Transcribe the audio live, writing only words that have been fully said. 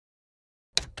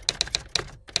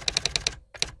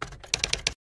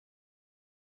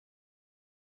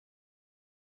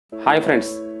Hi friends,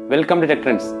 welcome to Tech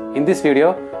Trends. In this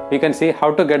video, we can see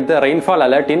how to get the rainfall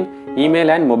alert in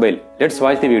email and mobile. Let's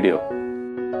watch the video.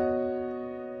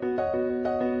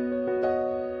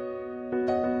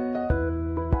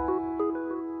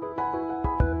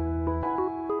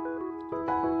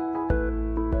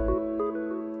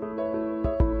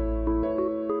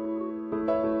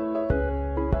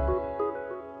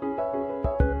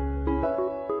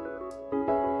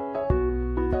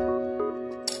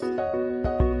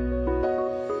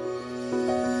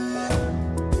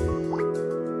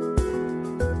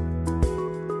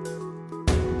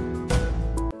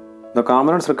 The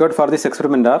components required for this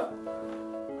experiment are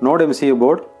NodeMCU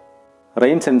board,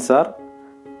 rain sensor,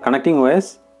 connecting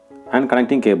OS and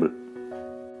connecting cable.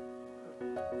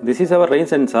 This is our rain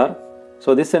sensor.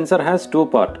 So this sensor has two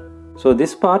parts. So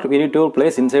this part we need to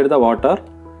place inside the water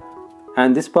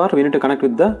and this part we need to connect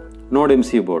with the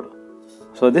NodeMCU board.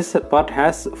 So this part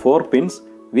has 4 pins: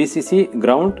 VCC,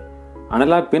 ground,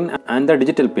 analog pin and the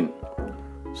digital pin.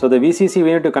 So the VCC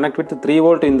we need to connect with 3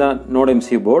 volt in the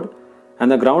NodeMCU board.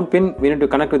 And the ground pin we need to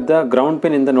connect with the ground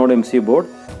pin in the NodeMCU board,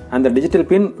 and the digital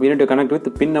pin we need to connect with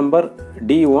the pin number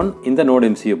D1 in the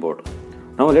NodeMCU board.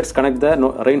 Now let's connect the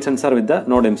rain sensor with the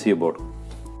NodeMCU board.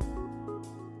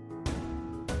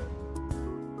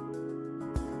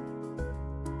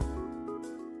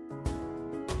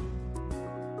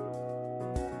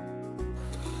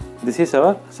 This is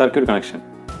our circuit connection.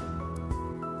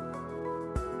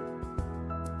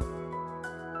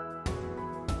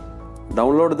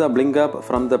 Download the Blynk app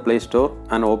from the Play Store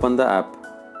and open the app.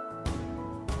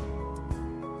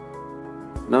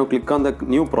 Now click on the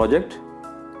new project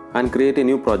and create a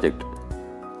new project.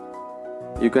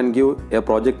 You can give a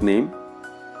project name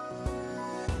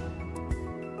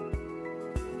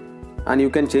and you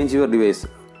can change your device.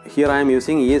 Here I am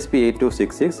using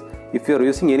ESP8266. If you are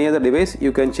using any other device,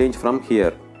 you can change from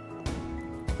here.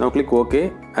 Now click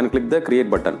OK and click the create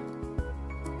button.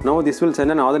 Now this will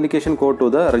send an authentication code to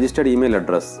the registered email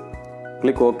address.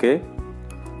 Click OK.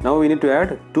 Now we need to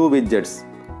add 2 widgets.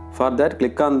 For that,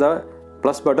 click on the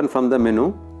plus button from the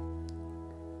menu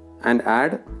and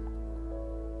add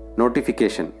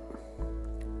notification.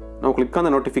 Now click on the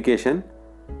notification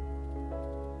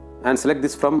and select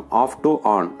this from off to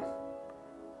on.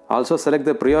 Also select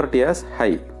the priority as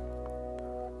high.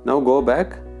 Now go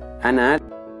back and add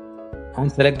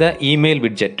and select the email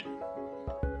widget.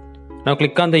 Now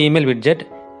click on the email widget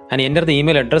and enter the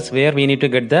email address where we need to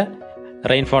get the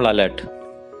rainfall alert.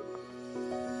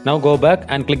 Now go back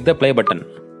and click the play button.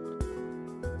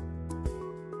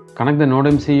 Connect the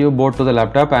NodeMCU board to the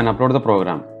laptop and upload the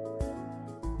program.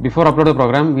 Before upload the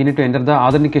program, we need to enter the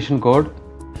authentication code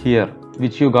here,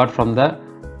 which you got from the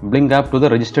Blynk app to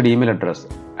the registered email address.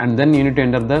 And then you need to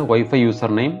enter the Wi-Fi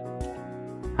username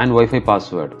and Wi-Fi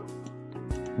password.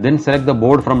 Then select the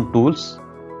board from tools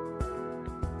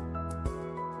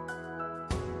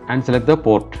and select the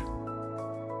port.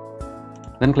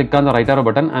 Then click on the right arrow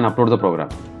button and upload the program.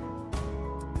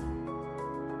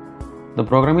 The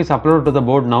program is uploaded to the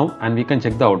board now and we can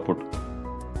check the output.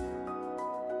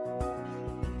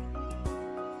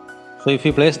 So if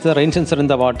we place the rain sensor in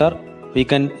the water, we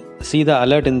can see the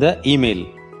alert in the email.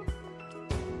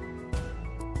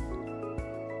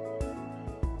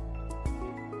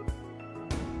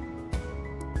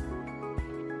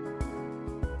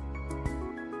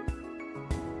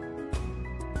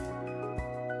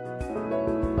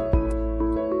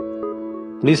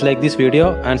 Please like this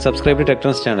video and subscribe to Tech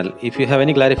Trends channel. If you have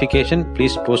any clarification,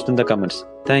 please post in the comments.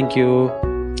 Thank you.